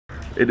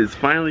It is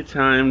finally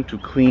time to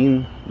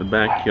clean the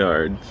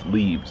backyard's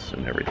leaves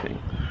and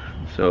everything.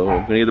 So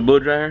I'm gonna get the blow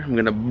dryer. I'm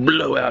gonna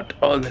blow out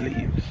all the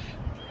leaves.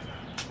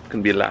 It's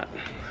gonna be a lot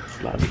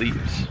of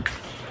leaves.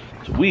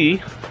 So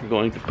we are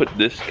going to put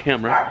this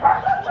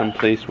camera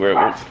someplace where it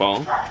won't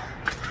fall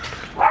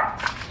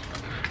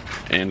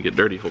and get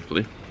dirty,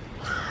 hopefully.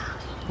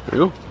 There we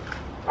go.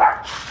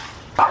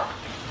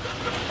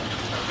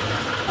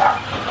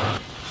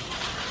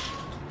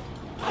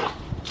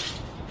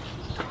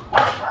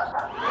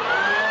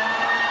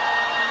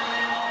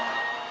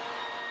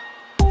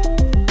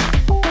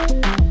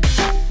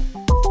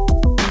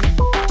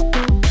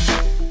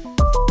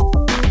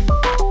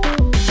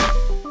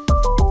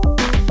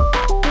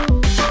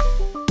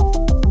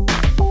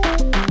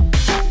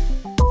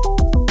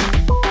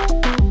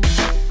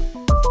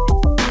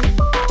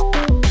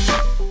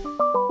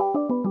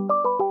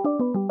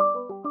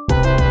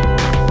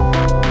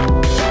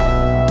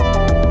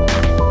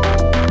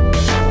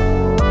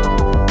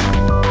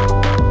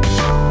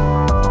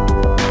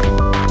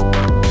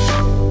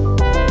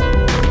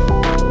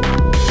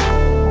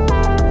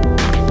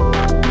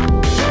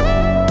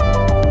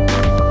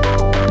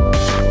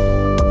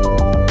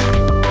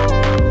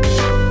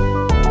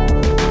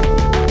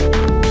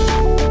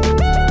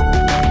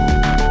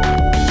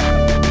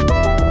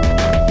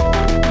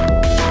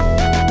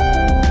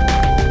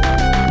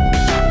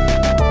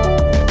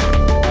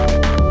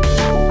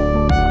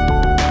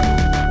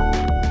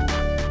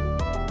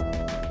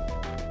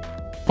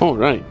 All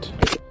right.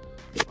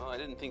 Well, I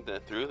didn't think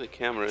that through. The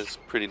camera is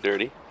pretty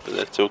dirty, but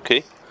that's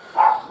okay.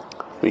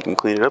 We can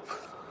clean it up.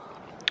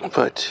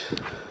 But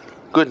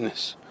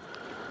goodness,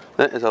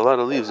 that is a lot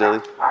of leaves,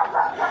 Ellie.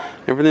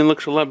 Everything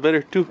looks a lot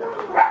better too.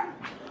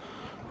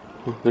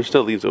 Well, there's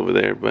still leaves over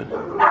there, but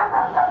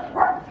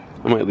I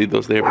might leave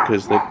those there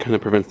because that kind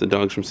of prevents the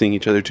dogs from seeing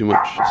each other too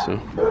much. So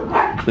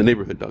the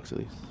neighborhood dogs, at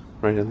least,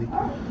 right, Ellie?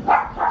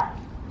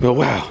 But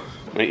wow.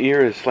 My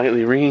ear is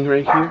slightly ringing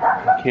right here.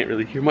 I can't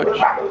really hear much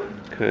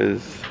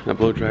because the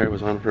blow dryer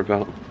was on for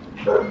about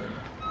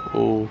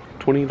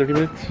 20-30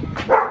 minutes.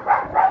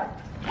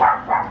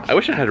 I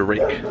wish I had a rake.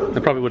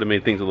 That probably would have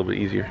made things a little bit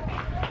easier,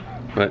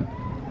 but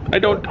I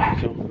don't.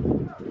 So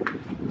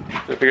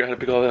I figure out how to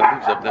pick all that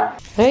leaves up now.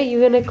 Hey,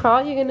 you gonna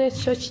crawl? You gonna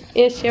show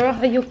Cheryl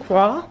how you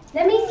crawl?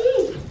 Let me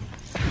see.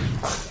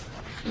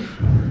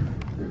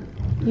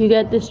 You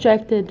got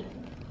distracted.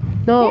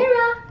 No.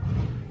 Sarah.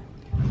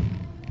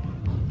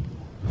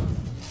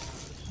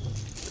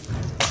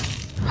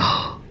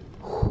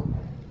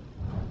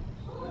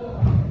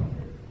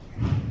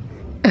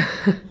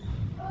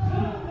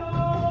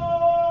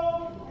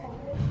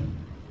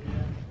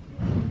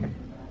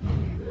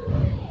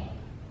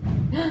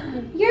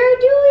 You're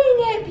doing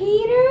it,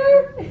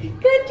 Peter.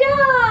 Good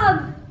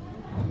job.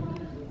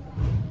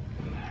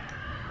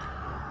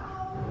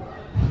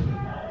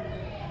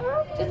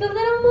 Just a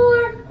little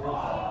more.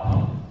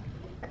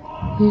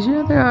 Use your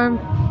other arm.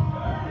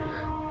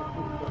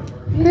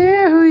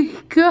 There we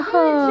go.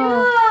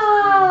 Good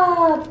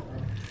job.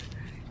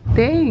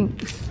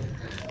 Thanks.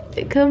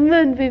 Come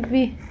on,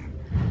 baby.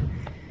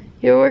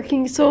 You're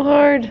working so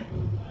hard.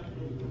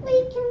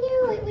 We can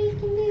do it. We can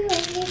do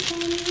it. We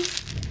can.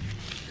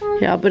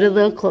 Yeah, but a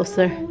little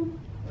closer.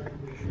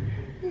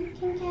 You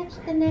can catch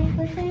the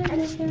necklace and the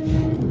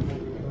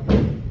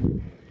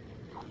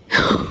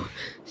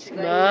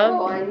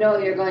Mom. I know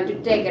you're going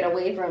to take it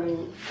away from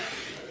me.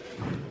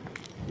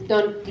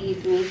 Don't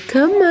tease me.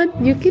 Come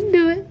on, you can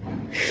do it.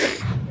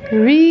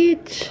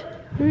 Reach,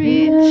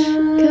 reach.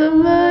 Yeah.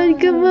 Come on,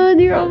 come on.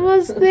 You're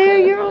almost there.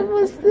 You're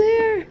almost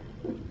there.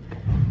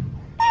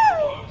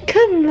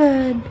 Come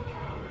on.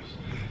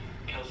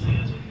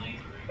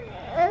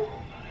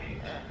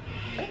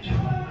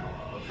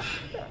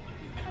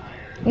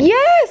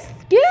 Yes,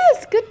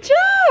 yes, good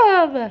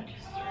job.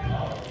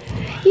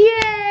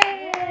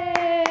 Yay!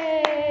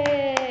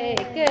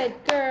 Good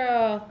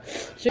girl.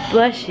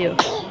 Bless you.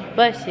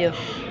 Bless you.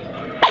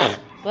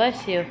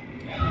 Bless you.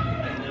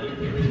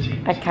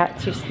 I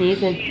caught you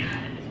sneezing.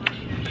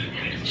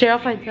 Cheryl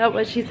finds out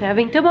what she's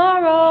having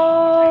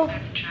tomorrow.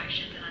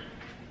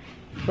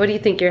 What do you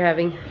think you're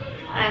having?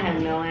 I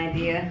have no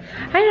idea.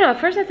 I don't know.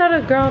 At first I thought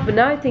a girl, but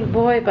now I think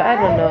boy, but I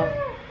don't know.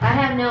 I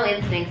have no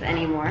instincts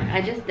anymore.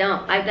 I just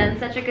don't. I've done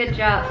such a good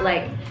job.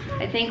 Like,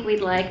 I think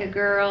we'd like a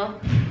girl,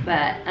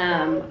 but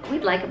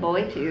we'd like a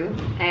boy too.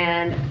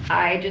 And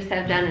I just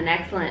have done an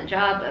excellent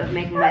job of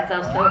making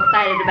myself so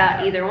excited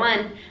about either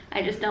one.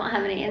 I just don't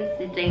have any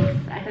instincts.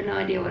 I have no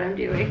idea what I'm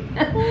doing.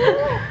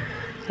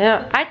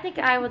 Yeah, I think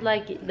I would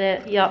like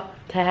to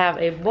have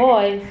a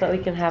boy so we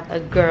can have a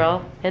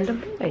girl and a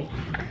boy.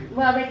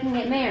 Well, they can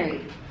get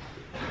married.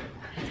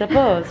 I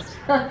suppose.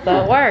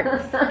 So it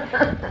works.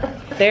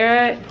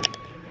 Sarah,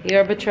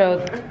 you're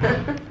betrothed.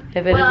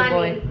 If it is a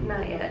boy. I mean,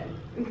 not yet.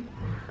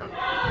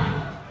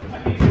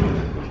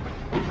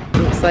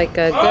 Looks like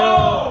a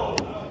girl.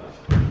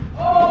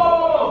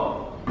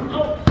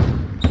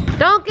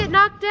 Don't get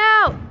knocked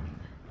out.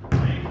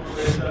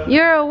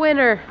 You're a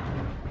winner.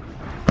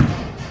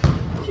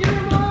 Cheer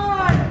him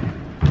on!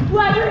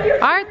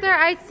 Arthur,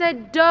 I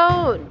said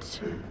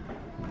don't.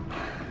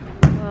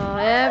 Oh,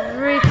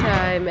 every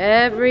time.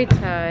 I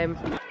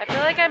feel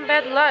like I'm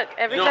bad luck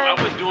every time.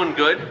 I was doing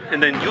good,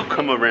 and then you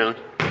come around.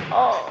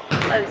 Oh,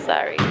 I'm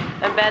sorry.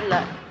 I'm bad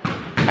luck.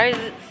 Or is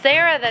it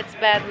Sarah that's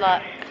bad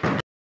luck? Are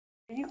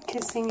you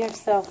kissing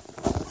yourself?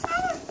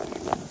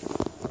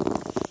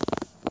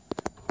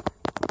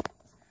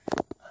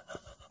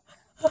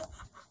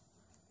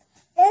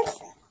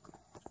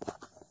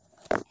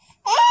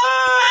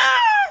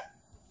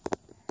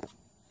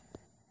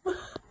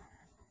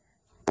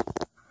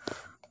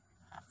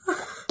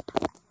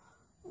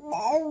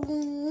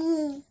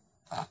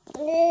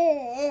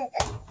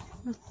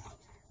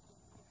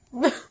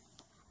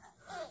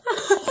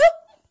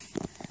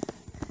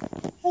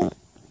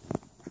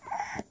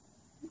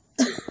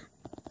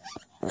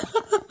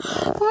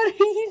 What are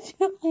you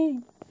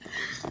doing?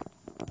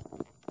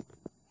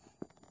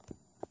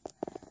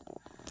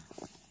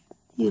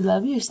 You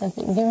love yourself.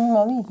 Give me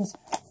mommy a kiss.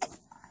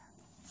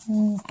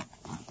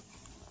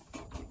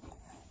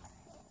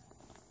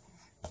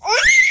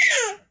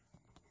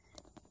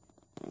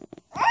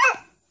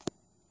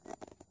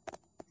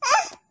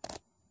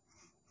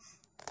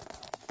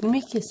 Give me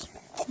a kiss.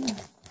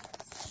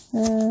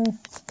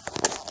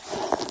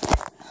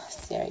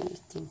 Sarah, you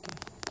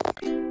stinker.